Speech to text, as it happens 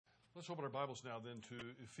Let's open our Bibles now then to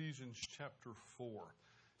Ephesians chapter 4.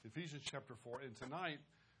 Ephesians chapter 4. And tonight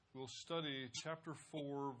we'll study chapter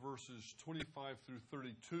 4 verses 25 through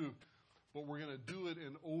 32. But we're going to do it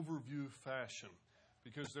in overview fashion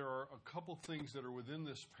because there are a couple things that are within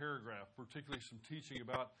this paragraph, particularly some teaching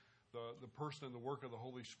about the person and the work of the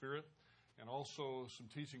Holy Spirit, and also some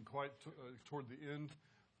teaching quite toward the end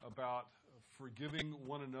about forgiving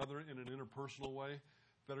one another in an interpersonal way,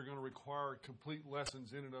 that are going to require complete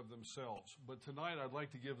lessons in and of themselves. But tonight I'd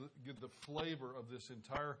like to give the flavor of this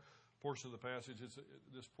entire portion of the passage.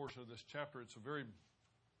 This portion of this chapter. It's a very,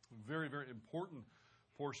 very, very important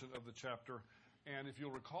portion of the chapter. And if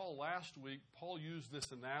you'll recall last week, Paul used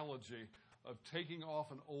this analogy of taking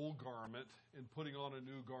off an old garment and putting on a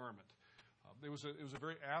new garment. It was a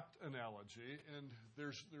very apt analogy, and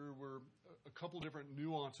there were a couple different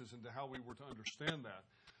nuances into how we were to understand that.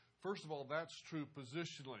 First of all, that's true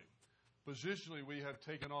positionally. Positionally, we have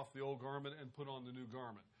taken off the old garment and put on the new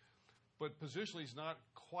garment. But positionally is not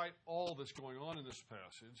quite all that's going on in this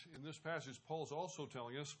passage. In this passage, Paul is also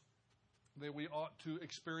telling us that we ought to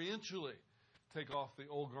experientially take off the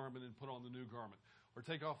old garment and put on the new garment, or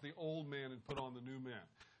take off the old man and put on the new man.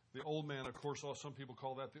 The old man, of course, some people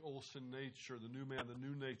call that the old sin nature, the new man, the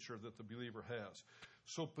new nature that the believer has.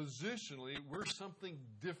 So positionally, we're something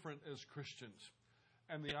different as Christians.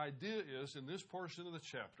 And the idea is, in this portion of the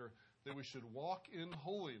chapter, that we should walk in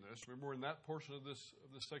holiness. Remember, we're in that portion of this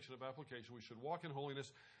section of application. We should walk in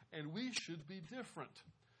holiness, and we should be different.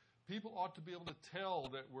 People ought to be able to tell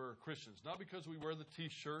that we're Christians, not because we wear the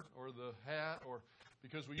T-shirt or the hat or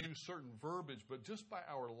because we use certain verbiage, but just by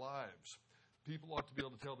our lives. People ought to be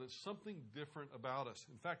able to tell there's something different about us.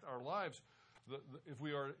 In fact, our lives, if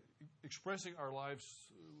we are expressing our lives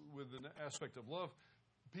with an aspect of love,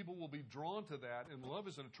 people will be drawn to that, and love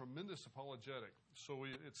is a tremendous apologetic. So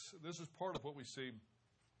this is part of what we see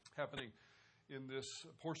happening in this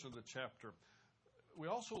portion of the chapter. We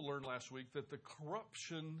also learned last week that the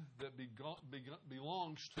corruption that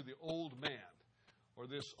belongs to the old man, or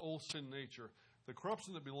this old sin nature, the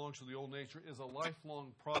corruption that belongs to the old nature is a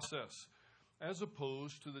lifelong process, as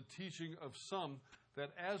opposed to the teaching of some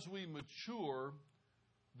that as we mature,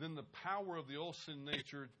 then the power of the old sin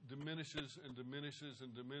nature diminishes and diminishes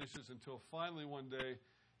and diminishes until finally one day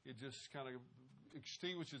it just kind of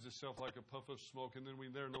extinguishes itself like a puff of smoke, and then we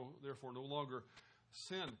therefore no longer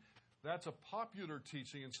sin. That's a popular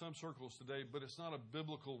teaching in some circles today, but it's not a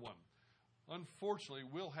biblical one. Unfortunately,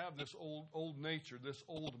 we'll have this old nature, this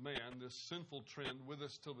old man, this sinful trend with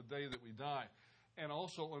us till the day that we die. And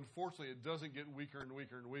also, unfortunately, it doesn't get weaker and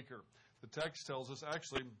weaker and weaker. The text tells us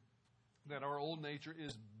actually that our old nature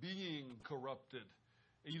is being corrupted.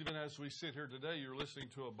 Even as we sit here today, you're listening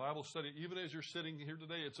to a Bible study. Even as you're sitting here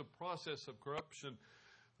today, it's a process of corruption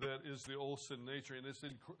that is the old sin nature. And it's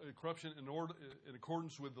in corruption in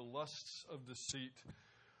accordance with the lusts of deceit.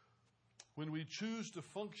 When we choose to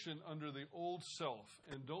function under the old self,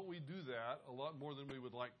 and don't we do that a lot more than we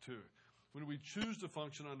would like to? When we choose to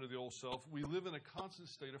function under the old self, we live in a constant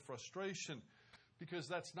state of frustration because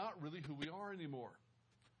that's not really who we are anymore.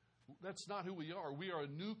 That's not who we are. We are a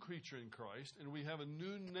new creature in Christ, and we have a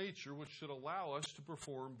new nature which should allow us to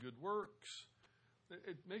perform good works.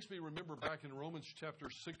 It makes me remember back in Romans chapter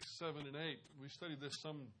 6, 7, and 8. We studied this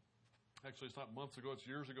actually it's not months ago, it's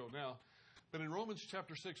years ago now. But in Romans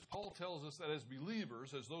chapter 6, Paul tells us that as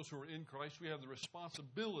believers, as those who are in Christ, we have the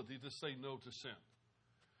responsibility to say no to sin.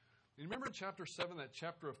 You remember in chapter 7, that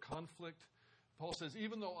chapter of conflict? Paul says,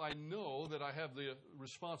 even though I know that I have the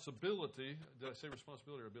responsibility, did I say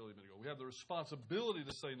responsibility or ability a minute ago? We have the responsibility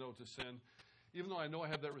to say no to sin. Even though I know I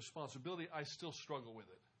have that responsibility, I still struggle with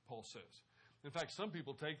it, Paul says. In fact, some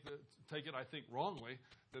people take it, I think, wrongly,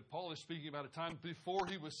 that Paul is speaking about a time before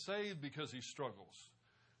he was saved because he struggles.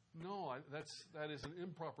 No, that is an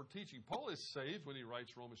improper teaching. Paul is saved when he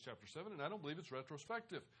writes Romans chapter 7, and I don't believe it's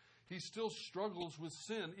retrospective. He still struggles with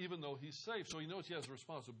sin even though he's saved. So he knows he has a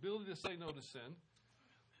responsibility to say no to sin.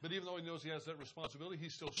 But even though he knows he has that responsibility, he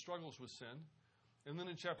still struggles with sin. And then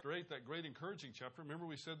in chapter 8, that great encouraging chapter, remember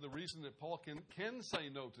we said the reason that Paul can say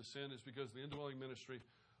no to sin is because of the indwelling ministry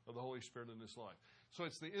of the Holy Spirit in his life. So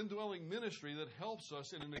it's the indwelling ministry that helps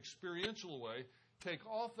us in an experiential way take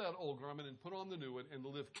off that old garment and put on the new one and to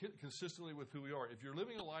live consistently with who we are. If you're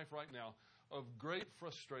living a life right now of great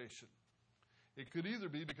frustration, it could either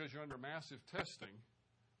be because you're under massive testing,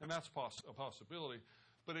 and that's a possibility,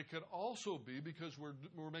 but it could also be because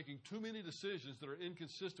we're making too many decisions that are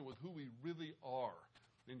inconsistent with who we really are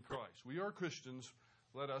in Christ. We are Christians.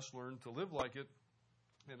 Let us learn to live like it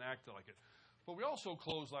and act like it. But we also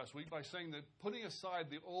closed last week by saying that putting aside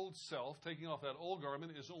the old self, taking off that old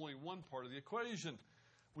garment, is only one part of the equation.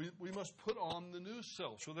 We must put on the new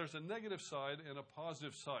self. So there's a negative side and a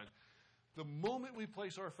positive side. The moment we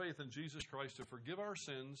place our faith in Jesus Christ to forgive our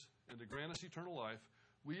sins and to grant us eternal life,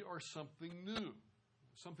 we are something new.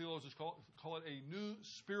 Some theologians call it a new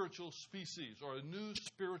spiritual species or a new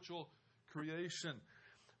spiritual creation.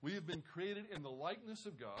 We have been created in the likeness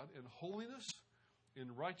of God in holiness,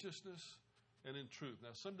 in righteousness, and in truth. Now,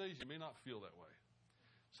 some days you may not feel that way.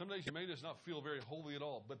 Some days you may just not feel very holy at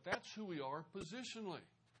all, but that's who we are positionally.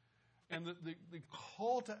 And the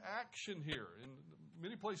call to action here, in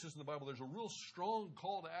many places in the Bible, there's a real strong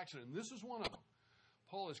call to action, and this is one of them.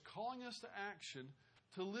 Paul is calling us to action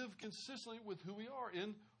to live consistently with who we are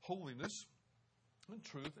in holiness and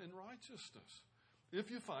truth and righteousness.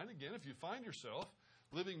 If you find yourself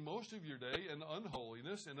living most of your day in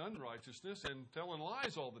unholiness and unrighteousness and telling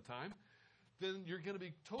lies all the time, then you're going to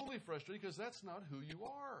be totally frustrated because that's not who you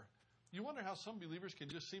are. You wonder how some believers can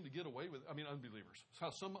just seem to get away with, unbelievers, how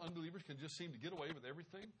some unbelievers can just seem to get away with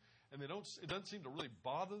everything, and it doesn't seem to really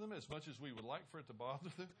bother them as much as we would like for it to bother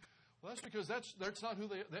them. Well, that's because that's not who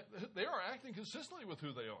they are acting consistently with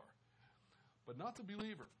who they are, but not the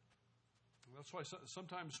believer. And that's why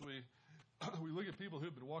sometimes we look at people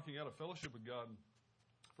who've been walking out of fellowship with God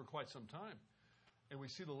for quite some time, and we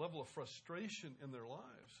see the level of frustration in their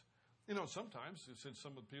lives. Sometimes since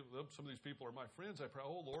some of these people are my friends, I pray,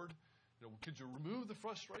 oh Lord, could you remove the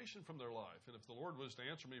frustration from their life? And if the Lord was to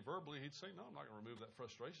answer me verbally, He'd say, no, I'm not going to remove that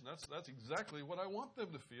frustration. That's exactly what I want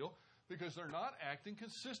them to feel, because they're not acting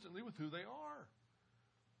consistently with who they are.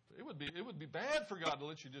 It would be bad for God to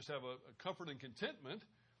let you just have a comfort and contentment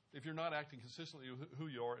if you're not acting consistently with who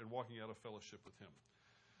you are and walking out of fellowship with Him.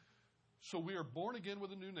 So we are born again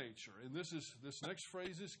with a new nature, and this next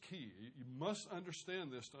phrase is key. You must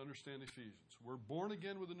understand this to understand Ephesians. We're born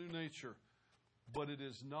again with a new nature, but it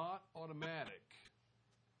is not automatic.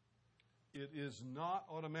 It is not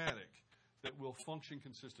automatic that we'll function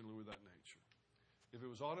consistently with that nature. If it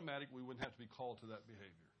was automatic, we wouldn't have to be called to that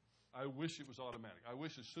behavior. I wish it was automatic. I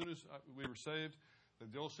wish as soon as we were saved,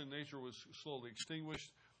 that the old sin nature was slowly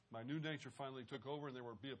extinguished, my new nature finally took over, and there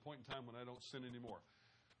would be a point in time when I don't sin anymore.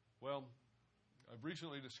 Well, I've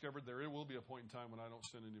recently discovered there will be a point in time when I don't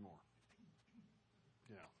sin anymore.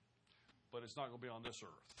 Yeah. But it's not going to be on this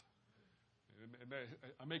earth.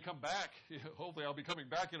 I may come back. Hopefully I'll be coming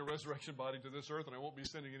back in a resurrection body to this earth, and I won't be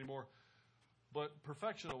sinning anymore. But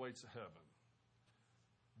perfection awaits heaven.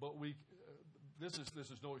 But this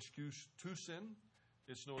is no excuse to sin.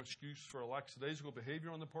 It's no excuse for a lackadaisical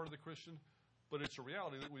behavior on the part of the Christian. But it's a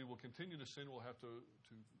reality that we will continue to sin. We'll have to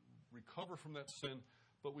recover from that sin.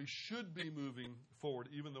 But we should be moving forward,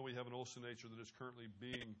 even though we have an old sin nature that is currently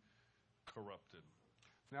being corrupted.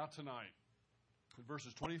 Now tonight, in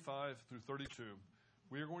verses 25 through 32,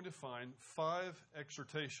 we are going to find five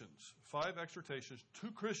exhortations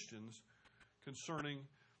to Christians concerning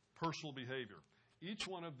personal behavior. Each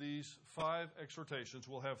one of these five exhortations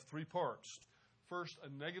will have three parts. First, a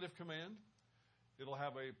negative command. It'll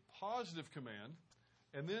have a positive command.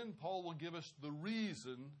 And then Paul will give us the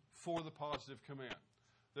reason for the positive command.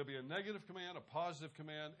 There'll be a negative command, a positive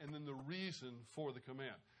command, and then the reason for the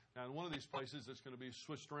command. Now, in one of these places, it's going to be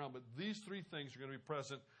switched around, but these three things are going to be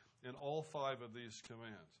present in all five of these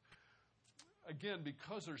commands. Again,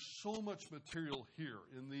 because there's so much material here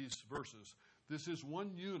in these verses, this is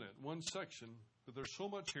one unit, one section, but there's so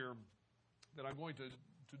much here that I'm going to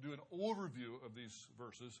do an overview of these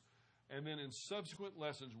verses, and then in subsequent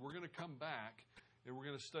lessons, we're going to come back and we're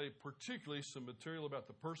going to study particularly some material about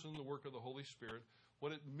the person and the work of the Holy Spirit,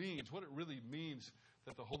 what it really means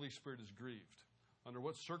that the Holy Spirit is grieved. Under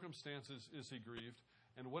what circumstances is He grieved?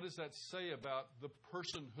 And what does that say about the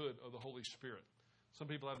personhood of the Holy Spirit? Some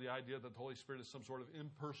people have the idea that the Holy Spirit is some sort of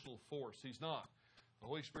impersonal force. He's not. The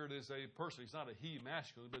Holy Spirit is a person. He's not a he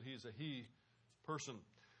masculine, but He's a he person.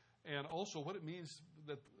 And also what it means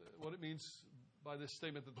by this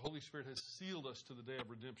statement that the Holy Spirit has sealed us to the day of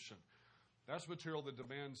redemption. That's material that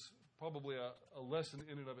demands probably a lesson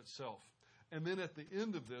in and of itself. And then at the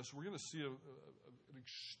end of this, we're going to see an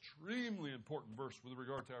extremely important verse with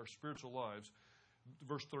regard to our spiritual lives.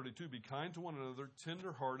 Verse 32, be kind to one another,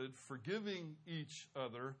 tender-hearted, forgiving each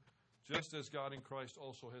other, just as God in Christ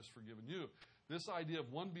also has forgiven you. This idea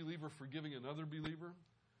of one believer forgiving another believer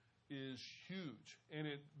is huge. And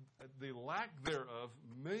the lack thereof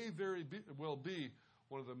may very well be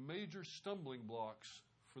one of the major stumbling blocks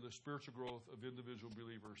for the spiritual growth of individual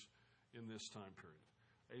believers in this time period.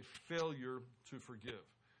 A failure to forgive.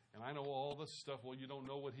 And I know all this stuff. Well, you don't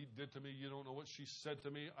know what he did to me. You don't know what she said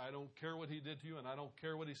to me. I don't care what he did to you, and I don't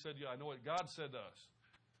care what he said to you. I know what God said to us.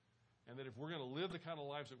 And that if we're going to live the kind of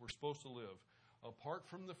lives that we're supposed to live, apart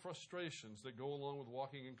from the frustrations that go along with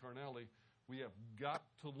walking in carnality, we have got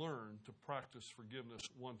to learn to practice forgiveness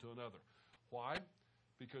one to another. Why?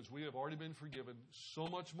 Because we have already been forgiven so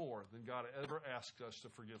much more than God ever asked us to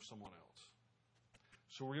forgive someone else.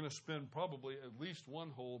 So we're going to spend probably at least one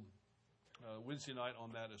whole Wednesday night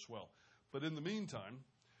on that as well. But in the meantime,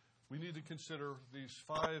 we need to consider these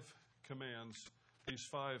 5 commands, these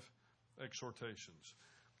 5 exhortations.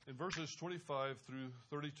 In verses 25 through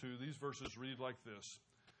 32, these verses read like this.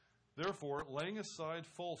 Therefore, laying aside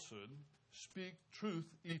falsehood, speak truth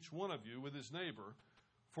each one of you with his neighbor,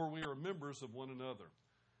 for we are members of one another.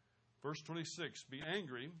 Verse 26, be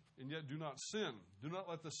angry, and yet do not sin. Do not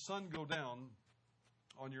let the sun go down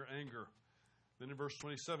on your anger. Then in verse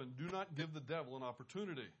 27, do not give the devil an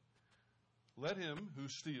opportunity. Let him who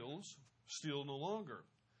steals, steal no longer,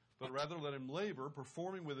 but rather let him labor,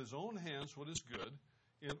 performing with his own hands what is good,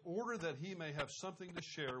 in order that he may have something to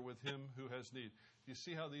share with him who has need. You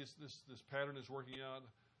see how this pattern is working out?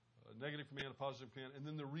 A negative command, a positive command, and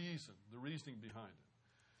then the reasoning behind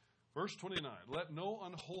it. Verse 29, let no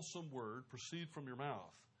unwholesome word proceed from your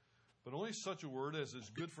mouth, but only such a word as is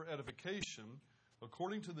good for edification,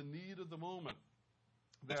 according to the need of the moment,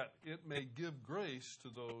 that it may give grace to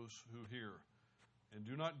those who hear. And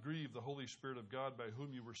do not grieve the Holy Spirit of God, by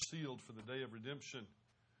whom you were sealed for the day of redemption.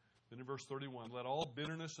 Then in verse 31, let all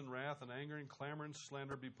bitterness and wrath and anger and clamor and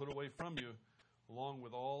slander be put away from you, along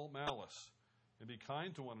with all malice. And be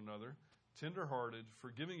kind to one another, tender-hearted,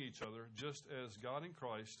 forgiving each other, just as God in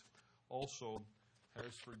Christ also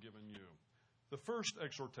has forgiven you. The first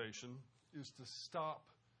exhortation is to stop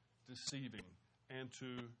deceiving and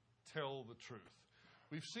to tell the truth.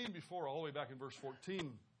 We've seen before, all the way back in verse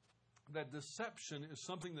 14, that deception is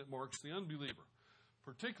something that marks the unbeliever.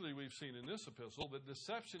 Particularly, we've seen in this epistle that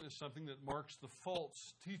deception is something that marks the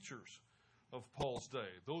false teachers of Paul's day.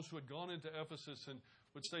 Those who had gone into Ephesus and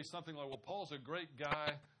would say something like, well, Paul's a great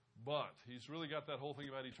guy, but he's really got that whole thing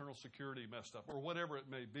about eternal security messed up, or whatever it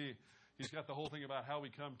may be. He's got the whole thing about how we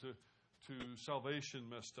come to salvation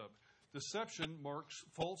messed up. Deception marks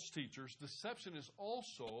false teachers. Deception is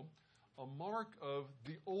also a mark of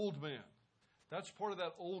the old man. That's part of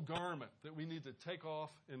that old garment that we need to take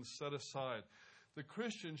off and set aside. The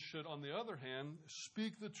Christian should, on the other hand,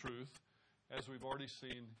 speak the truth, as we've already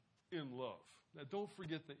seen, in love. Now, don't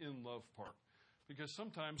forget the in love part, because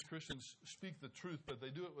sometimes Christians speak the truth, but they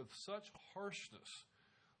do it with such harshness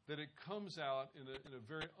that it comes out in a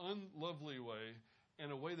very unlovely way,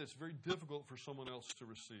 in a way that's very difficult for someone else to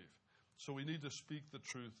receive. So we need to speak the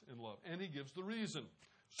truth in love. And he gives the reason.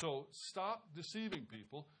 So stop deceiving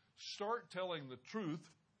people. Start telling the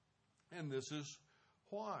truth. And this is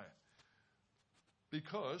why.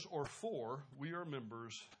 Because, or for, we are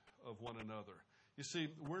members of one another. You see,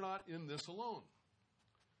 we're not in this alone.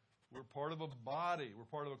 We're part of a body. We're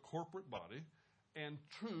part of a corporate body. And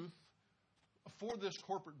truth, for this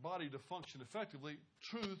corporate body to function effectively,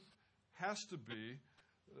 truth has to be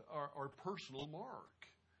our personal mark.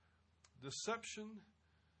 Deception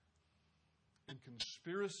and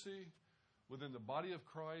conspiracy within the body of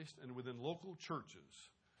Christ and within local churches,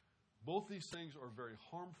 both these things are very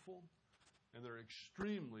harmful and they're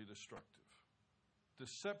extremely destructive.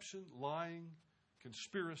 Deception, lying,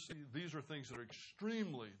 conspiracy, these are things that are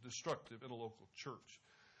extremely destructive in a local church.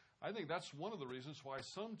 I think that's one of the reasons why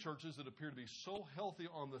some churches that appear to be so healthy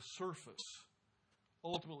on the surface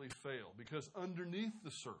ultimately fail, because underneath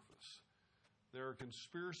the surface there are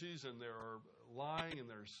conspiracies and there are lying and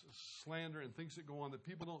there's slander and things that go on that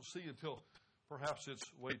people don't see until perhaps it's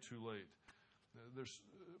way too late.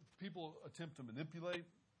 People attempt to manipulate.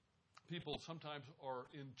 People sometimes are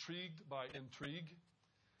intrigued by intrigue,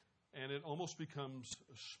 and it almost becomes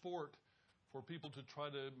a sport for people to try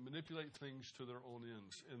to manipulate things to their own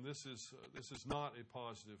ends. And this is not a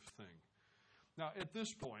positive thing. Now, at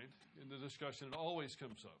this point in the discussion, it always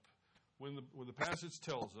comes up when the passage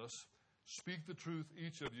tells us, speak the truth,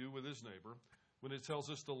 each of you, with his neighbor. When it tells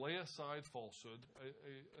us to lay aside falsehood,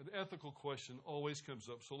 an ethical question always comes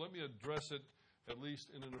up. So let me address it at least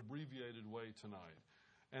in an abbreviated way tonight.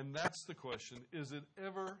 And that's the question, is it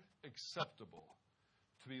ever acceptable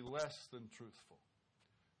to be less than truthful?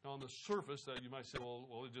 Now, on the surface, that you might say, well,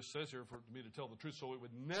 it just says here for me to tell the truth, so it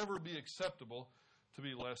would never be acceptable to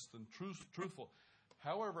be less than truthful.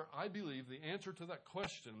 However, I believe the answer to that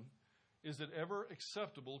question, is it ever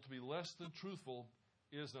acceptable to be less than truthful,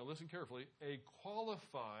 is, now listen carefully, a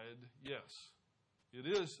qualified yes. It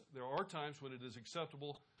is. There are times when it is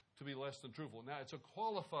acceptable to be less than truthful. Now, it's a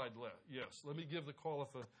qualified yes. Let me give the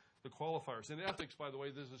qualifiers. In ethics, by the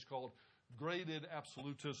way, this is called graded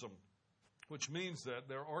absolutism, which means that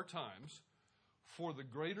there are times for the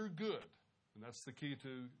greater good And that's the key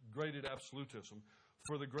to graded absolutism.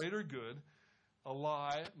 For the greater good, a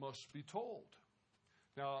lie must be told.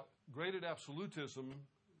 Now, graded absolutism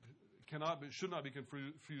should not be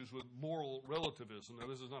confused with moral relativism. Now,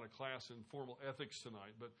 this is not a class in formal ethics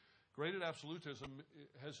tonight, but graded absolutism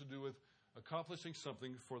has to do with accomplishing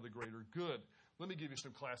something for the greater good. Let me give you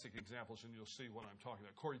some classic examples, and you'll see what I'm talking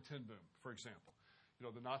about. Corrie ten Boom, for example. You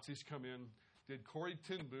know, the Nazis come in. Did Corrie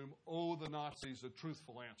ten Boom owe the Nazis a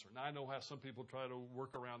truthful answer? Now, I know how some people try to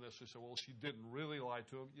work around this. They say, well, she didn't really lie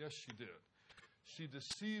to them. Yes, she did. She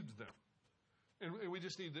deceived them. And we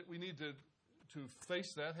just need to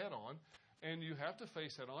face that head on. And you have to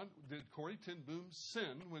face head on, did Corrie ten Boom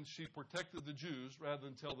sin when she protected the Jews rather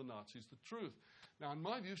than tell the Nazis the truth? Now, in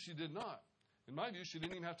my view, she did not. In my view, she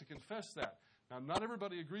didn't even have to confess that. Now, not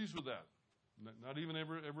everybody agrees with that. Not even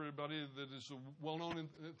everybody that is well-known in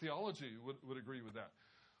theology would agree with that.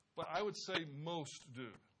 But I would say most do.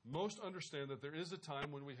 Most understand that there is a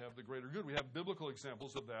time when we have the greater good. We have biblical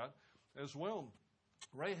examples of that as well.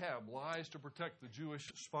 Rahab lies to protect the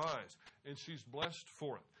Jewish spies, and she's blessed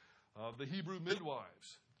for it. The Hebrew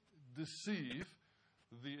midwives deceive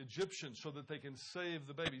the Egyptians so that they can save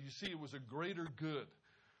the baby. You see, it was a greater good.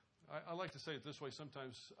 I like to say it this way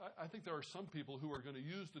sometimes. I think there are some people who are going to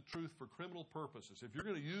use the truth for criminal purposes. If you're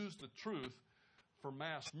going to use the truth for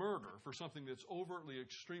mass murder, for something that's overtly,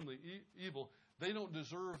 extremely evil, they don't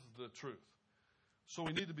deserve the truth. So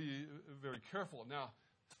we need to be very careful. Now,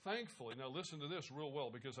 thankfully, now listen to this real well,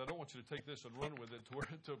 because I don't want you to take this and run with it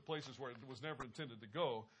to places where it was never intended to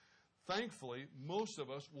go. Thankfully, most of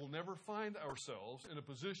us will never find ourselves in a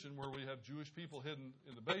position where we have Jewish people hidden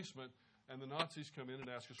in the basement and the Nazis come in and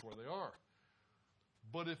ask us where they are.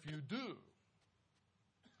 But if you do,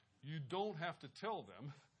 you don't have to tell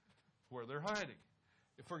them where they're hiding.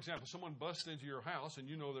 If, for example, someone busts into your house and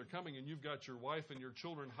you know they're coming and you've got your wife and your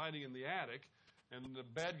children hiding in the attic, and the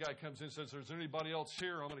bad guy comes in and says, "Is there anybody else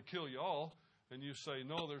here? I'm going to kill you all." And you say,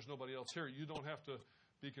 "No, there's nobody else here." You don't have to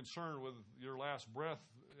be concerned with your last breath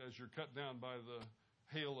as you're cut down by the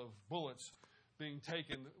hail of bullets being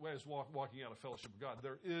taken as walking out of fellowship with God.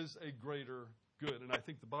 There is a greater good, and I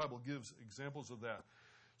think the Bible gives examples of that.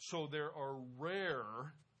 So there are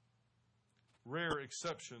rare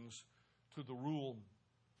exceptions to the rule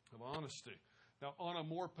of honesty. Now, on a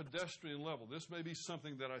more pedestrian level, this may be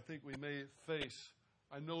something that I think we may face.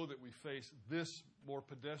 I know that we face this more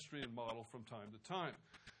pedestrian model from time to time.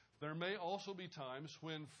 There may also be times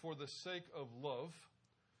when, for the sake of love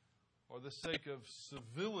or the sake of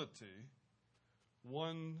civility,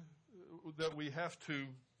 that we have to,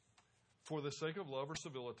 for the sake of love or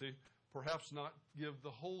civility, perhaps not give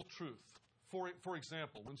the whole truth. For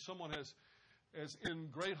example, when someone has in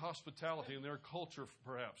great hospitality in their culture,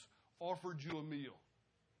 perhaps, offered you a meal.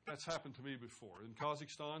 That's happened to me before. In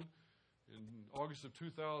Kazakhstan, in August of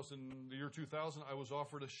the year 2000, I was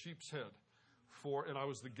offered a sheep's head and I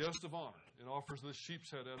was the guest of honor and offers this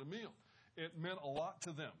sheep's head at a meal. It meant a lot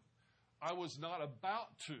to them. I was not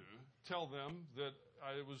about to tell them that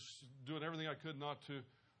I was doing everything I could not to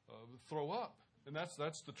throw up. And that's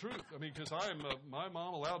the truth. I mean, because my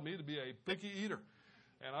mom allowed me to be a picky eater.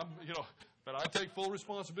 And but I take full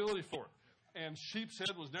responsibility for it. And sheep's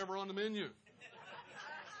head was never on the menu.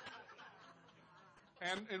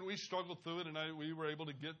 And we struggled through it, and we were able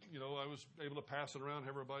to I was able to pass it around, have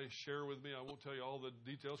everybody share with me. I won't tell you all the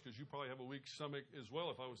details because you probably have a weak stomach as well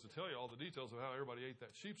if I was to tell you all the details of how everybody ate that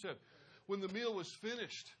sheep's head. When the meal was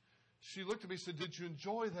finished, she looked at me and said, "Did you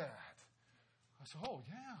enjoy that?" I said, "Oh,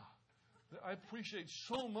 yeah. I appreciate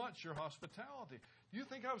so much your hospitality." Do you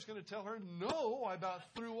think I was going to tell her? No, I about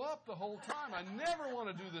threw up the whole time. I never want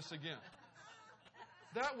to do this again.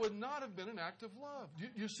 That would not have been an act of love.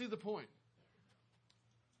 You see the point?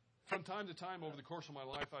 From time to time over the course of my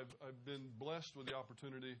life, I've been blessed with the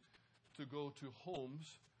opportunity to go to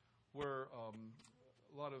homes where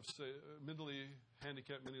a lot of mentally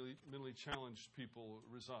handicapped, mentally challenged people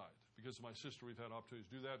reside. Because of my sister, we've had opportunities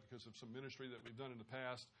to do that. Because of some ministry that we've done in the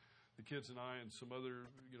past, the kids and I and some other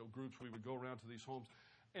groups, we would go around to these homes.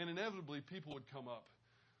 And inevitably, people would come up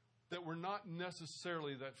that were not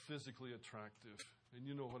necessarily that physically attractive. And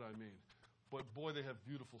you know what I mean. But boy, they have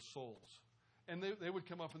beautiful souls. And they would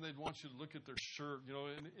come up and they'd want you to look at their shirt,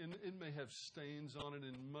 and it may have stains on it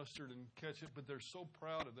and mustard and ketchup, but they're so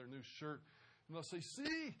proud of their new shirt. And they'll say,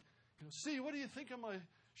 see, what do you think of my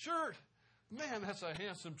shirt? Man, that's a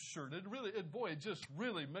handsome shirt. It just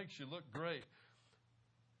really makes you look great.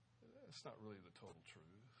 That's not really the total truth.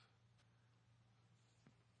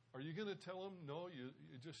 Are you going to tell them, no, you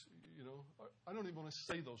just, I don't even want to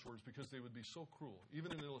say those words because they would be so cruel,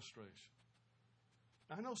 even in illustration.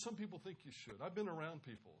 I know some people think you should. I've been around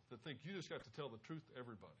people that think you just got to tell the truth to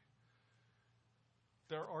everybody.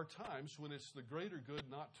 There are times when it's the greater good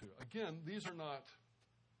not to. Again, these are not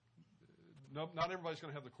everybody's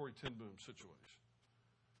going to have the Corrie ten Boom situation.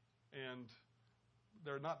 And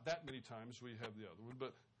there are not that many times we have the other one.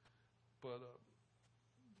 But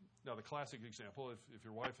now the classic example, if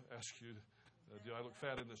your wife asks you, do I look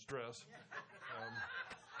fat in this dress?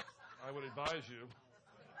 I would advise you.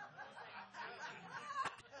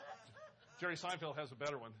 Jerry Seinfeld has a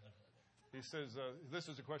better one. He says, this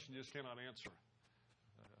is a question you just cannot answer.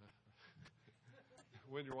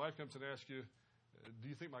 When your wife comes and asks you, do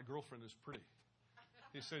you think my girlfriend is pretty?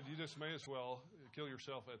 He said, you just may as well kill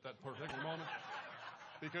yourself at that particular moment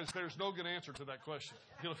because there's no good answer to that question.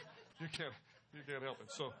 You can't help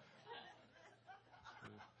it. So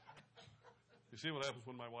you see what happens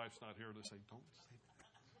when my wife's not here to say, don't say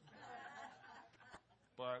that.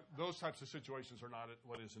 But those types of situations are not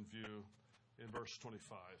what is in view in verse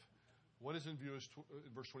 25. What is in view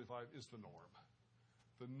in verse 25 is the norm.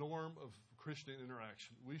 The norm of Christian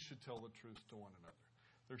interaction. We should tell the truth to one another.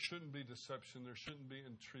 There shouldn't be deception. There shouldn't be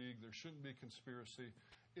intrigue. There shouldn't be conspiracy.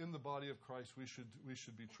 In the body of Christ, we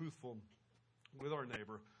should be truthful with our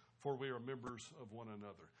neighbor, for we are members of one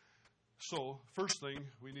another. So, first thing,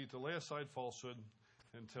 we need to lay aside falsehood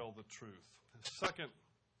and tell the truth.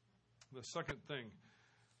 The second thing,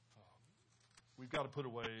 we've got to put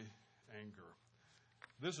away anger.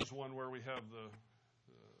 This is one where we have the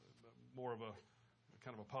more of a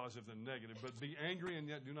kind of a positive than negative. But be angry and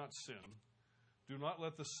yet do not sin. Do not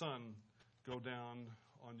let the sun go down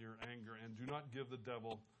on your anger, and do not give the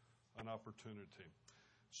devil an opportunity.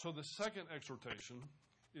 So the second exhortation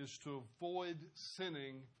is to avoid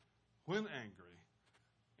sinning when angry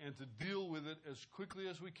and to deal with it as quickly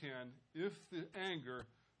as we can if the anger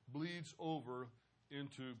bleeds over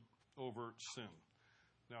into overt sin.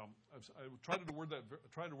 Now, I tried to word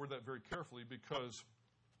that very carefully because,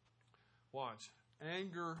 watch,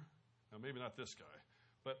 anger, now maybe not this guy,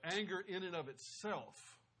 but anger in and of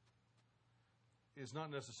itself is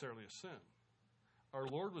not necessarily a sin. Our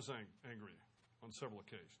Lord was angry on several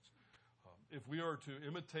occasions. If we are to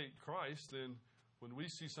imitate Christ, then when we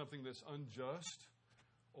see something that's unjust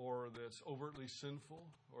or that's overtly sinful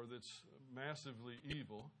or that's massively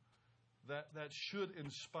evil, that should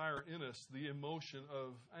inspire in us the emotion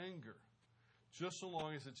of anger, just so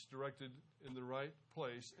long as it's directed in the right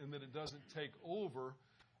place and that it doesn't take over,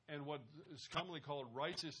 and what is commonly called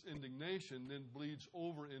righteous indignation then bleeds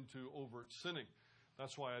over into overt sinning.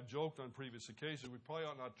 That's why I've joked on previous occasions, we probably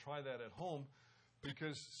ought not try that at home,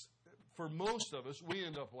 because for most of us, we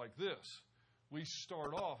end up like this. We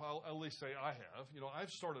start off, I'll at least say I have,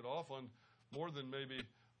 I've started off on more than maybe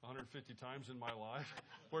 150 times in my life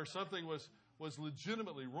where something was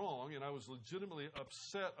legitimately wrong and I was legitimately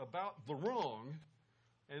upset about the wrong,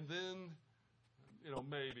 and then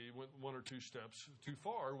maybe went one or two steps too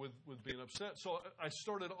far with being upset. So I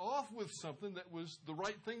started off with something that was the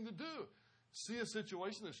right thing to do. See a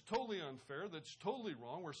situation that's totally unfair, that's totally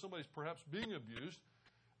wrong, where somebody's perhaps being abused,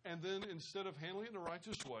 and then instead of handling it in a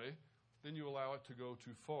righteous way, then you allow it to go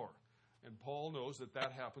too far. And Paul knows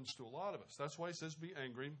that happens to a lot of us. That's why he says be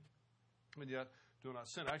angry, and yet do not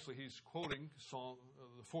sin. Actually, he's quoting Psalm,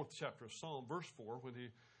 the 4th chapter of Psalm, verse 4, when he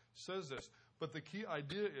says this. But the key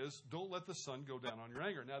idea is don't let the sun go down on your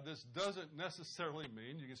anger. Now, this doesn't necessarily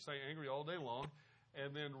mean you can stay angry all day long,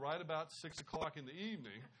 and then right about 6 o'clock in the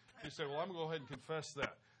evening, you say, well, I'm going to go ahead and confess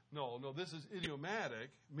that. No, this is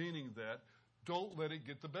idiomatic, meaning that don't let it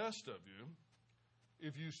get the best of you.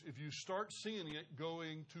 If you start seeing it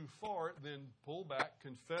going too far, then pull back,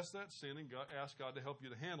 confess that sin, and ask God to help you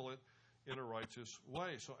to handle it in a righteous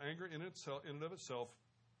way. So anger in and of itself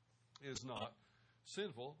is not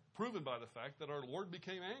sinful, proven by the fact that our Lord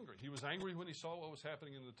became angry. He was angry when he saw what was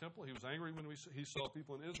happening in the temple. He was angry when he saw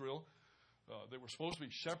people in Israel that were supposed to be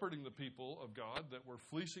shepherding the people of God, that were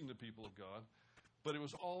fleecing the people of God, but it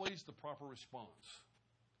was always the proper response.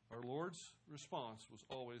 Our Lord's response was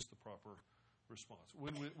always the proper response.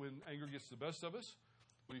 When anger gets the best of us,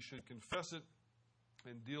 we should confess it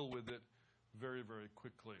and deal with it very, very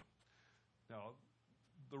quickly. Now,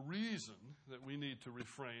 the reason that we need to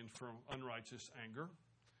refrain from unrighteous anger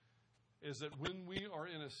is that when we are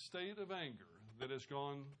in a state of anger that has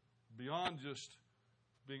gone beyond just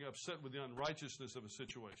being upset with the unrighteousness of a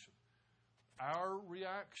situation, our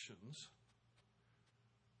reactions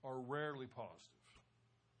are rarely positive.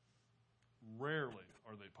 Rarely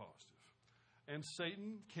are they positive. And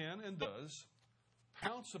Satan can and does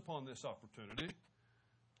pounce upon this opportunity,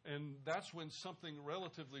 and that's when something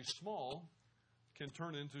relatively small can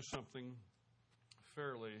turn into something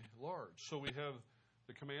fairly large. So we have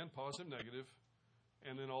the command, positive, negative,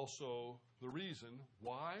 and then also the reason.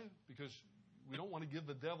 Why? Because we don't want to give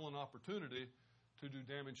the devil an opportunity to do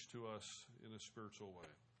damage to us in a spiritual way.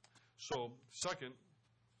 So, second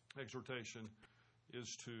exhortation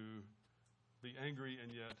is to be angry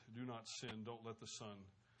and yet do not sin. Don't let the sun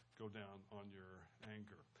go down on your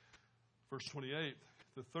anger. Verse 28,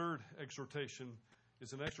 the third exhortation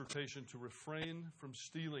is an exhortation to refrain from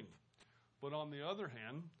stealing. But on the other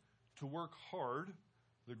hand, to work hard,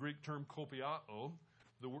 the Greek term kopiao,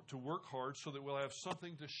 to work hard so that we'll have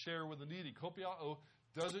something to share with the needy. Kopiao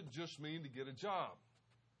doesn't just mean to get a job.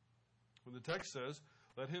 When the text says,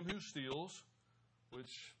 let him who steals,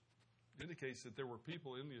 which indicates that there were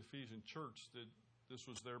people in the Ephesian church that this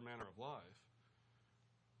was their manner of life,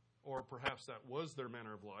 or perhaps that was their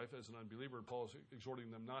manner of life as an unbeliever, and Paul is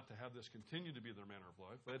exhorting them not to have this continue to be their manner of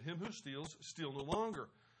life. Let him who steals steal no longer,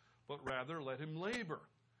 but rather let him labor.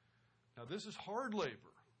 Now this is hard labor.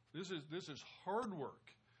 This is hard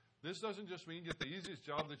work. This doesn't just mean get the easiest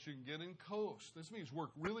job that you can get in coast. This means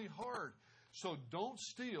work really hard. So don't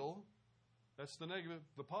steal. That's the negative.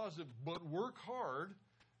 The positive, but work hard.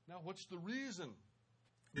 Now what's the reason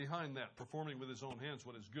behind that? Performing with his own hands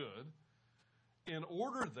what is good. In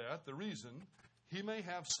order that, the reason, he may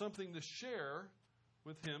have something to share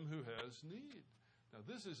with him who has need. Now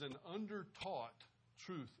this is an undertaught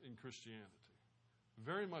truth in Christianity.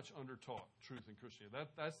 Very much undertaught truth in Christianity.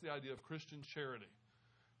 That's the idea of Christian charity.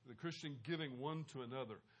 The Christian giving one to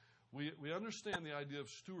another. We understand the idea of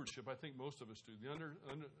stewardship. I think most of us do.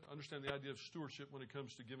 Understand the idea of stewardship when it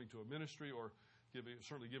comes to giving to a ministry or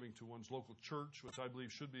certainly giving to one's local church, which I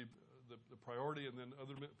believe should be the priority, and then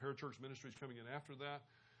other parachurch ministries coming in after that.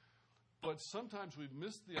 But sometimes we've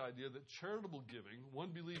missed the idea that charitable giving, one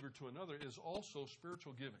believer to another, is also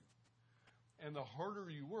spiritual giving. And the harder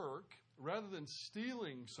you work, rather than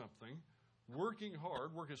stealing something, working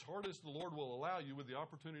hard, work as hard as the Lord will allow you with the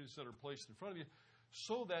opportunities that are placed in front of you,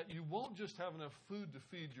 so that you won't just have enough food to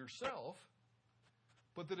feed yourself,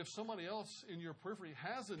 but that if somebody else in your periphery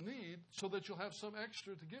has a need, so that you'll have some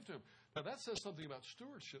extra to give to him. Now that says something about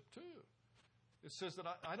stewardship too. It says that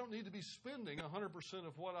I don't need to be spending 100%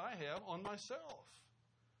 of what I have on myself.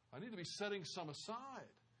 I need to be setting some aside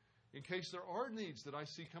in case there are needs that I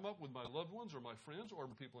see come up with my loved ones or my friends or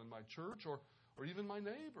people in my church or even my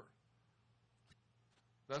neighbor.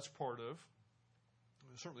 That's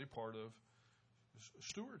certainly part of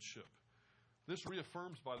stewardship. This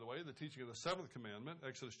reaffirms, by the way, the teaching of the seventh commandment,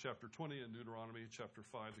 Exodus chapter 20 and Deuteronomy chapter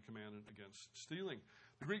 5, the command against stealing.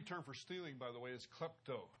 The Greek term for stealing, by the way, is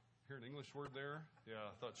klepto. Hear an English word there? Yeah,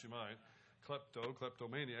 I thought you might. Klepto,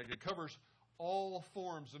 kleptomaniac. It covers all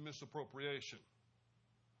forms of misappropriation.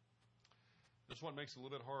 This one makes it a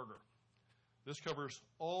little bit harder. This covers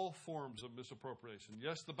all forms of misappropriation.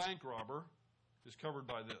 Yes, the bank robber is covered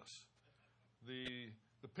by this.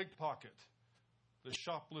 The pickpocket, the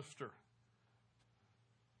shoplifter,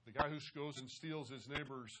 the guy who goes and steals his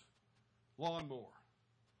neighbor's lawnmower,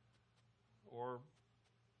 or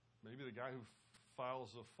maybe the guy who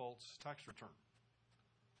files a false tax return.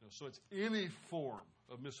 So it's any form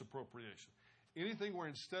of misappropriation. Anything where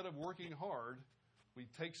instead of working hard, we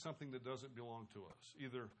take something that doesn't belong to us,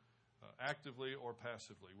 either actively or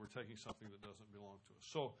passively. We're taking something that doesn't belong to us.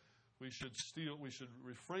 So we should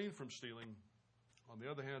refrain from stealing. On the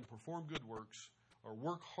other hand, perform good works, or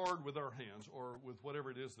work hard with our hands, or with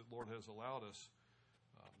whatever it is that Lord has allowed us,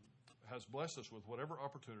 has blessed us with, whatever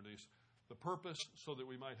opportunities. The purpose so that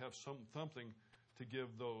we might have something to give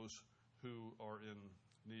those who are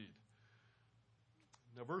in need.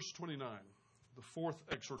 Now, verse 29, the fourth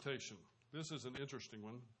exhortation. This is an interesting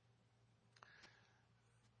one.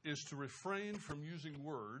 Is to refrain from using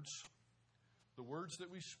words, the words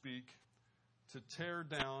that we speak, to tear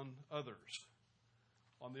down others.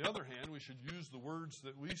 On the other hand, we should use the words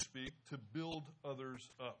that we speak to build others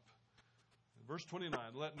up. In verse 29,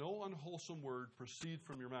 let no unwholesome word proceed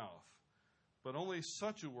from your mouth, but only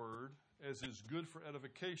such a word as is good for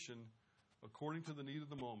edification according to the need of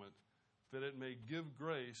the moment, that it may give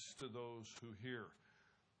grace to those who hear.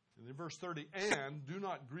 And in verse 30, and do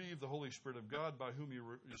not grieve the Holy Spirit of God, by whom you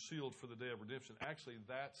were sealed for the day of redemption. Actually,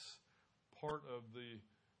 that's part of the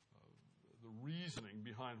reasoning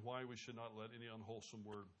behind why we should not let any unwholesome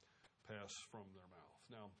word pass from their mouth.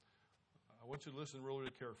 Now, I want you to listen really,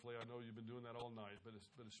 really carefully. I know you've been doing that all night, but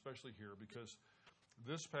especially here, because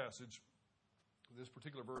this passage, this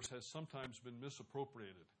particular verse, has sometimes been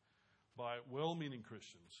misappropriated by well-meaning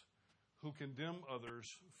Christians who condemn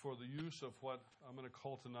others for the use of what I'm going to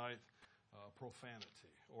call tonight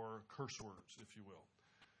profanity, or curse words, if you will.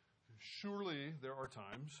 Surely there are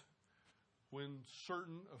times when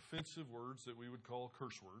certain offensive words that we would call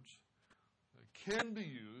curse words can be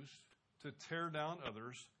used to tear down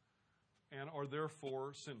others and are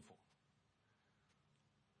therefore sinful.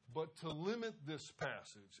 But to limit this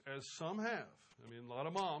passage, as some have, I mean, a lot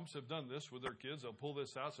of moms have done this with their kids. They'll pull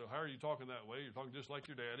this out. So how are you talking that way? You're talking just like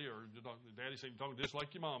your daddy, or daddy saying you're talking just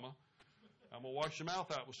like your mama. I'm going to wash your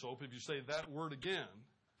mouth out with soap if you say that word again.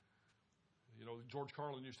 You know, George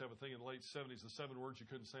Carlin used to have a thing in the late 70s, the 7 words you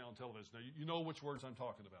couldn't say on television. Now, you know which words I'm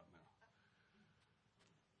talking about now.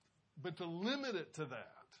 But to limit it to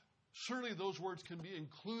that, certainly those words can be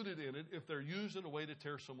included in it if they're used in a way to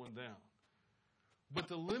tear someone down. But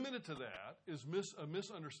to limit it to that is a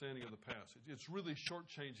misunderstanding of the passage. It's really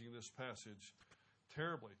shortchanging this passage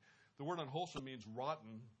terribly. The word unwholesome means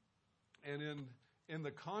rotten, and in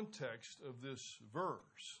the context of this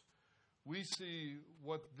verse, we see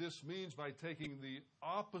what this means by taking the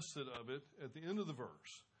opposite of it at the end of the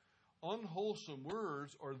verse. Unwholesome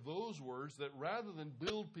words are those words that rather than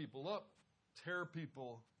build people up, tear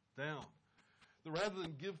people down. That rather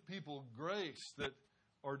than give people grace, that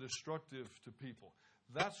are destructive to people.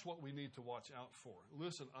 That's what we need to watch out for.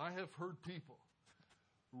 Listen, I have heard people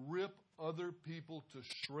rip other people to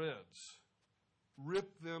shreds.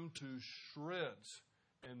 Rip them to shreds.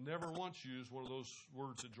 And never once use one of those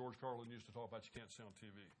words that George Carlin used to talk about you can't say on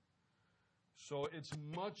TV. So it's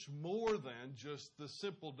much more than just the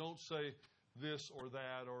simple don't say this or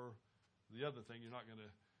that or the other thing. I'm not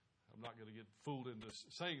going to get fooled into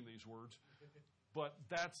saying these words. But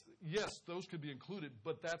yes, those could be included,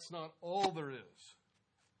 but that's not all there is.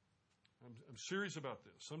 I'm serious about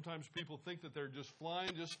this. Sometimes people think that they're just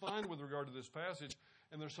flying just fine with regard to this passage,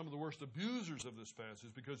 and they're some of the worst abusers of this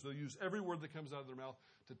passage because they'll use every word that comes out of their mouth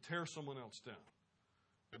to tear someone else down.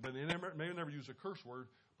 But they may never use a curse word,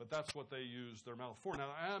 but that's what they use their mouth for. Now,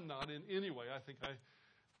 I'm not in any way,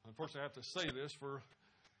 unfortunately I have to say this for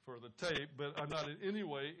the tape, but I'm not in any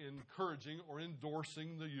way encouraging or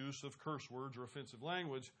endorsing the use of curse words or offensive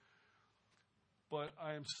language, but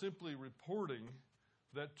I am simply reporting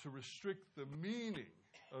that to restrict the meaning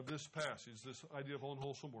of this passage, this idea of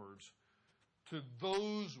unwholesome words, to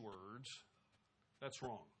those words, that's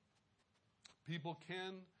wrong. People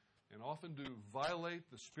can and often do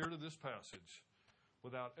violate the spirit of this passage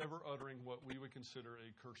without ever uttering what we would consider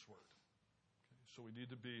a curse word. Okay? So we need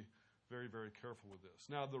to be very, very careful with this.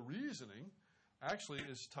 Now, the reasoning actually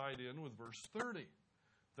is tied in with verse 30.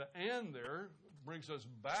 The "and" there brings us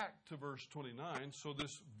back to verse 29. So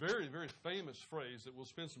this very, very famous phrase that we'll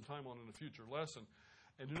spend some time on in a future lesson,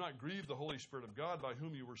 and do not grieve the Holy Spirit of God by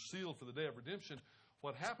whom you were sealed for the day of redemption.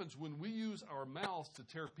 What happens when we use our mouths to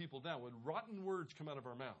tear people down, when rotten words come out of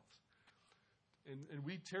our mouth, and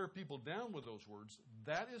we tear people down with those words,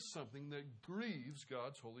 that is something that grieves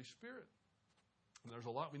God's Holy Spirit. And there's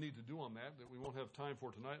a lot we need to do on that we won't have time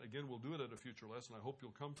for tonight. Again, we'll do it at a future lesson. I hope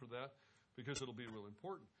you'll come for that because it'll be real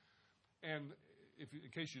important. And in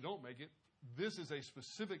case you don't make it, this is a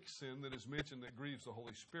specific sin that is mentioned that grieves the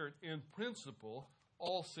Holy Spirit. In principle,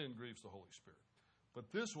 all sin grieves the Holy Spirit.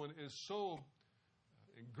 But this one is so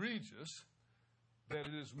egregious that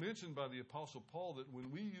it is mentioned by the Apostle Paul that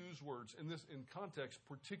when we use words, in context,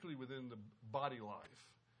 particularly within the body life,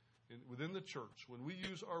 within the church, when we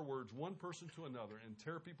use our words one person to another and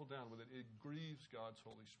tear people down with it, it grieves God's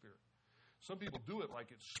Holy Spirit. Some people do it like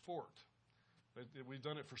it's sport. We've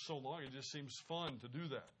done it for so long, it just seems fun to do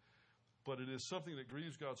that. But it is something that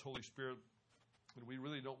grieves God's Holy Spirit, and we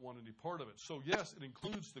really don't want any part of it. So yes, it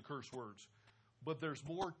includes the curse words, but there's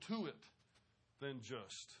more to it than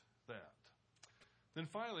just that. Then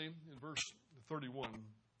finally, in verse 31,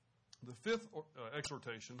 the fifth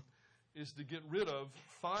exhortation is to get rid of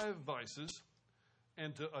 5 vices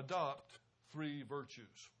and to adopt 3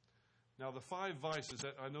 virtues. Now, the 5 vices,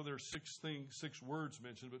 I know there's 6 words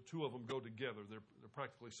mentioned, but 2 of them go together. They're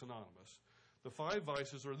practically synonymous. The 5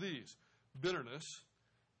 vices are these: bitterness,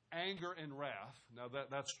 anger, and wrath. Now,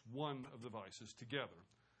 that's one of the vices together.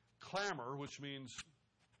 Clamor, which means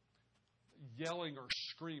yelling or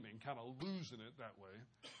screaming, kind of losing it that way.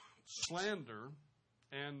 Slander,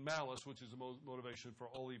 and malice, which is the motivation for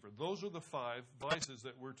all evil. Those are the 5 vices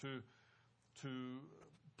that we're to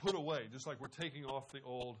put away, just like we're taking off the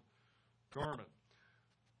old garment.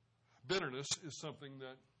 Bitterness is something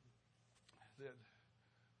that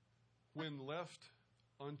when left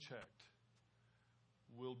unchecked,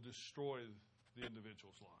 will destroy the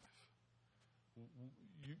individual's life.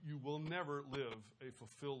 You will never live a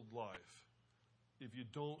fulfilled life if you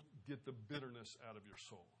don't get the bitterness out of your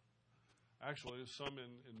soul. Actually, some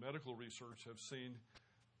in medical research have seen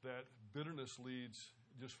that bitterness leads,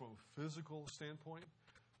 just from a physical standpoint,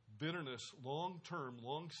 bitterness, long-term,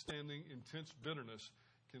 long-standing, intense bitterness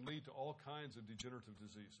can lead to all kinds of degenerative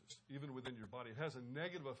diseases, even within your body. It has a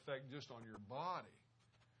negative effect just on your body,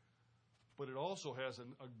 but it also has a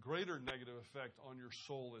greater negative effect on your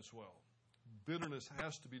soul as well. Bitterness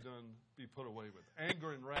has to be put away with.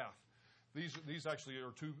 Anger and wrath. These actually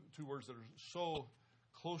are two words that are so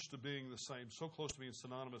close to being the same, so close to being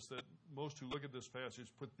synonymous that most who look at this passage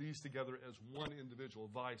put these together as one individual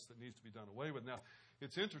vice that needs to be done away with. Now,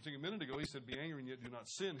 it's interesting. A minute ago he said, "Be angry and yet do not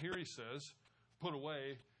sin." Here he says, "Put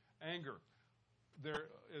away anger."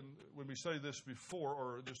 When we studied this before,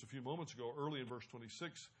 or just a few moments ago, early in verse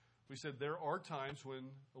 26, we said there are times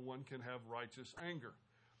when one can have righteous anger.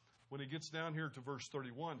 When he gets down here to verse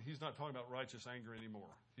 31, he's not talking about righteous anger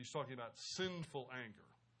anymore. He's talking about sinful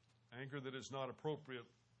anger that is not appropriate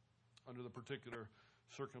under the particular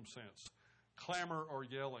circumstance. Clamor or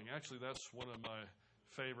yelling. Actually, that's one of my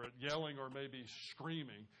favorite. Yelling or maybe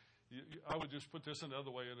screaming. I would just put this another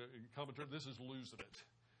way in commentary. This is losing it.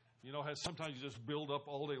 You know, sometimes you just build up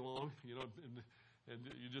all day long, you know, and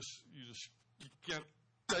you can't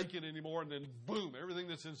take it anymore, and then boom, everything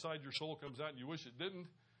that's inside your soul comes out, and you wish it didn't,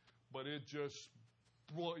 but it just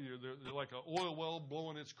they're like an oil well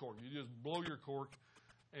blowing its cork. You just blow your cork,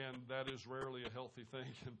 and that is rarely a healthy thing,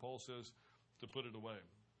 and Paul says to put it away.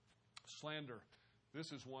 Slander.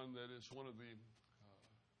 This is one that is one of the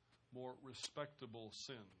more respectable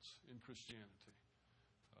sins in Christianity.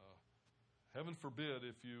 Heaven forbid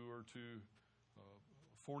if you were to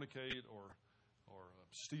fornicate or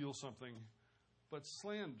steal something, but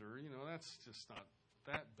slander, you know, that's just not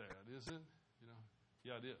that bad, is it? You know,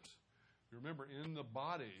 yeah, it is. Remember, in the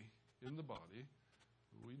body,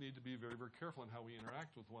 we need to be very, very careful in how we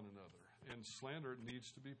interact with one another, and slander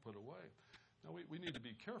needs to be put away. Now, we need to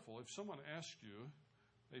be careful. If someone asks you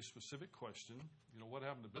a specific question, you know, what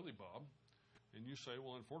happened to Billy Bob? And you say,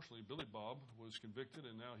 well, unfortunately, Billy Bob was convicted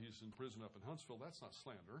and now he's in prison up in Huntsville. That's not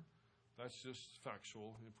slander. That's just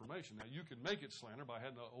factual information. Now, you can make it slander by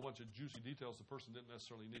having a whole bunch of juicy details the person didn't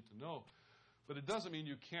necessarily need to know. But it doesn't mean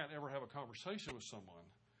you can't ever have a conversation with someone.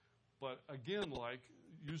 But again, like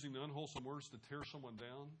using the unwholesome words to tear someone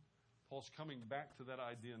down, Paul's coming back to that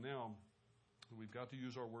idea now. We've got to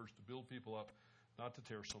use our words to build people up, not to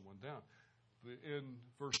tear someone down. In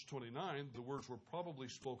verse 29, the words were probably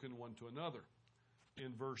spoken one to another.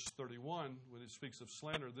 In verse 31, when it speaks of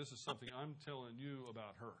slander, this is something I'm telling you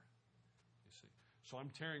about her. You see, so I'm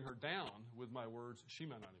tearing her down with my words. She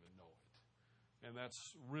might not even know it, and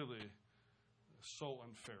that's really so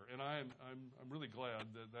unfair. And I'm really glad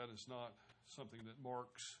that is not something that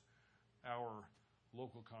marks our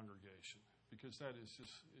local congregation, because that is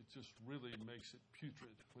it just really makes it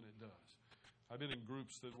putrid when it does. I've been in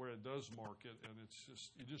groups where it does mark it, and it's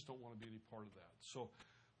just you just don't want to be any part of that. So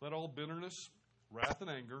let all bitterness, wrath and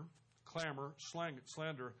anger, clamor,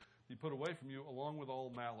 slander be put away from you, along with all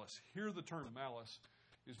malice. Here the term malice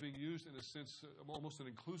is being used in a sense, almost an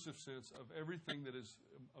inclusive sense, of everything that is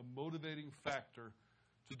a motivating factor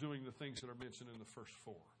to doing the things that are mentioned in the first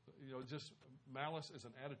four. You know, just malice is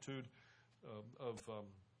an attitude of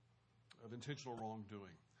intentional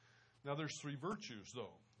wrongdoing. Now, there's three virtues,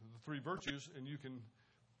 though. The three virtues, and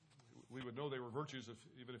we would know they were virtues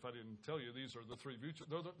even if I didn't tell you. These are the three virtues.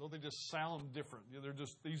 Though they just sound different. You know,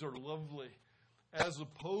 these are lovely. As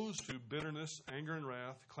opposed to bitterness, anger and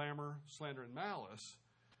wrath, clamor, slander, and malice,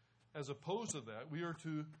 as opposed to that, we are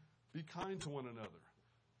to be kind to one another,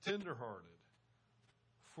 tenderhearted,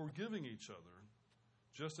 forgiving each other,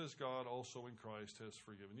 just as God also in Christ has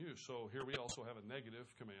forgiven you. So here we also have a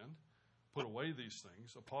negative command, put away these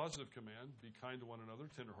things. A positive command, be kind to one another,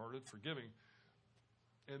 tenderhearted, forgiving.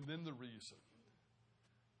 And then the reason.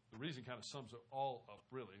 The reason kind of sums it all up,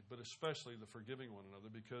 really, but especially the forgiving one another,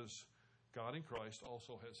 because God in Christ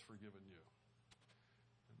also has forgiven you.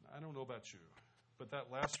 And I don't know about you, but that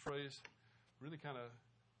last phrase really kind of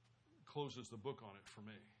closes the book on it for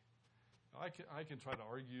me. I can try to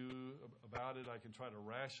argue about it. I can try to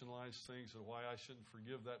rationalize things and why I shouldn't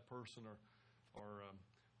forgive that person or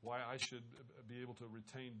why I should be able to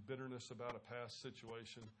retain bitterness about a past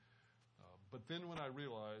situation. But then when I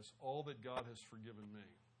realize all that God has forgiven me,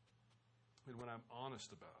 and when I'm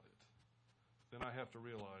honest about it, then I have to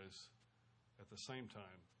realize at the same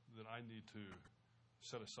time that I need to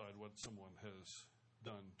set aside what someone has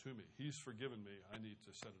done to me. He's forgiven me. I need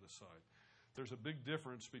to set it aside. There's a big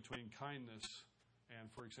difference between kindness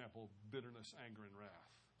and, for example, bitterness, anger, and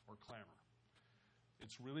wrath, or clamor.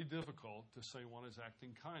 It's really difficult to say one is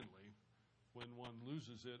acting kindly when one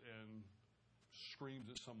loses it and screams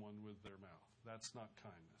at someone with their mouth. That's not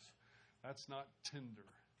kindness. That's not tender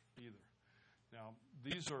either. Now,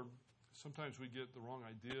 these are sometimes we get the wrong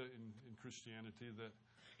idea in Christianity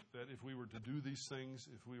that if we were to do these things,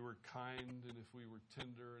 if we were kind and if we were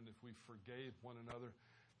tender and if we forgave one another,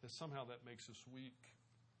 that somehow that makes us weak.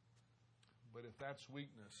 But if that's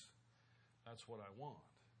weakness, that's what I want.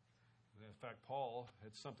 And in fact, Paul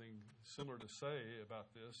had something similar to say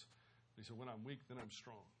about this. He said, when I'm weak, then I'm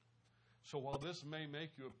strong. So while this may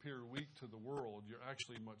make you appear weak to the world, you're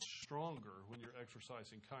actually much stronger when you're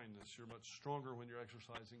exercising kindness. You're much stronger when you're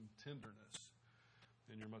exercising tenderness.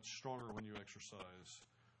 And you're much stronger when you exercise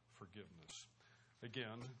forgiveness.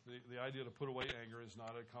 Again, the idea to put away anger is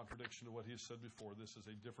not a contradiction to what he said before. This is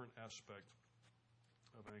a different aspect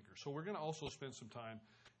of anger. So we're going to also spend some time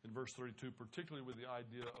in verse 32, particularly with the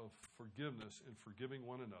idea of forgiveness and forgiving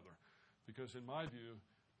one another. Because in my view,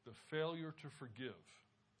 the failure to forgive,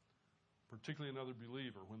 particularly another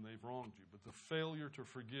believer when they've wronged you, but the failure to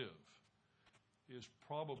forgive is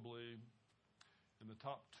probably in the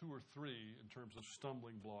top 2 or 3 in terms of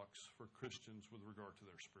stumbling blocks for Christians with regard to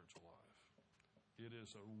their spiritual life. It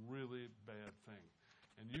is a really bad thing.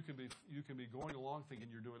 And you can be going along thinking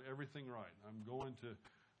you're doing everything right. I'm going to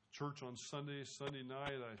church on Sunday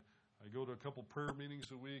night. I go to a couple prayer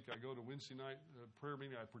meetings a week. I go to Wednesday night prayer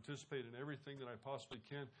meeting. I participate in everything that I possibly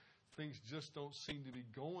can. Things just don't seem to be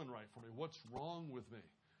going right for me. What's wrong with me?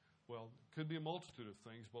 Well, it could be a multitude of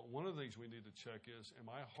things, but one of the things we need to check is, am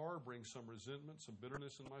I harboring some resentment, some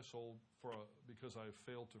bitterness in my soul because I have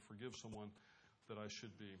failed to forgive someone that I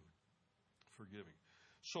should be forgiving?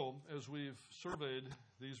 So, as we've surveyed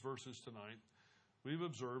these verses tonight, we've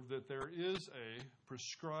observed that there is a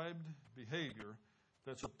prescribed behavior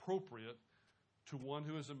that's appropriate to one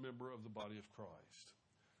who is a member of the body of Christ.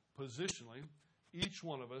 Positionally, each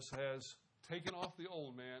one of us has taken off the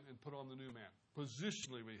old man and put on the new man.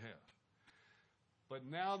 Positionally, we have. But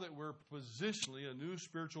now that we're positionally a new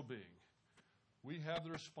spiritual being, we have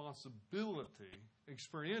the responsibility,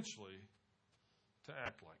 experientially, to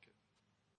act like it.